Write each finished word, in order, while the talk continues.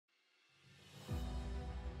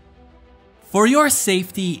For your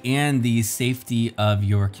safety and the safety of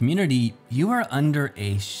your community, you are under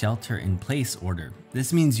a shelter-in-place order.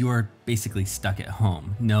 This means you're basically stuck at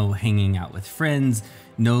home. No hanging out with friends,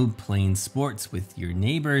 no playing sports with your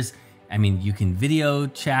neighbors. I mean, you can video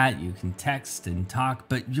chat, you can text and talk,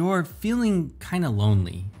 but you're feeling kind of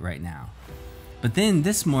lonely right now. But then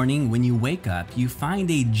this morning when you wake up, you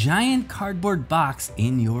find a giant cardboard box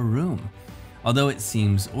in your room. Although it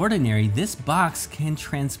seems ordinary, this box can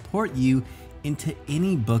transport you into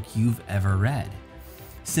any book you've ever read.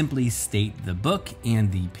 Simply state the book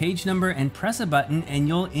and the page number and press a button and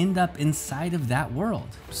you'll end up inside of that world.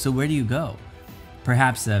 So where do you go?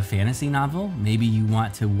 Perhaps a fantasy novel? Maybe you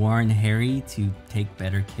want to warn Harry to take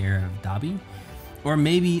better care of Dobby? Or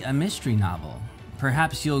maybe a mystery novel.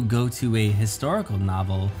 Perhaps you'll go to a historical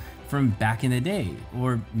novel from back in the day,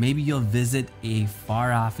 or maybe you'll visit a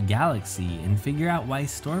far-off galaxy and figure out why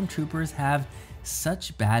stormtroopers have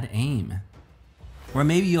such bad aim. Or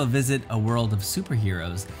maybe you'll visit a world of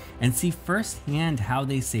superheroes and see firsthand how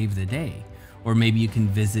they save the day. Or maybe you can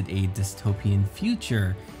visit a dystopian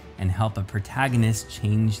future and help a protagonist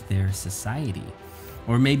change their society.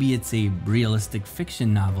 Or maybe it's a realistic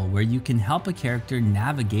fiction novel where you can help a character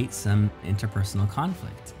navigate some interpersonal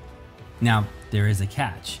conflict. Now, there is a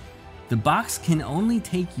catch. The box can only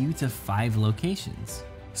take you to 5 locations.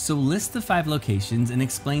 So list the 5 locations and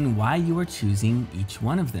explain why you are choosing each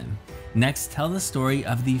one of them. Next, tell the story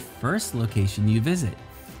of the first location you visit.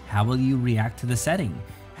 How will you react to the setting?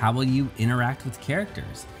 How will you interact with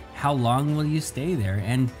characters? How long will you stay there?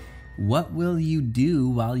 And what will you do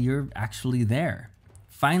while you're actually there?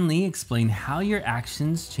 Finally, explain how your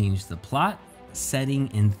actions change the plot, setting,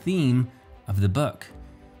 and theme of the book.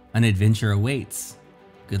 An adventure awaits.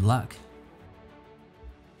 Good luck.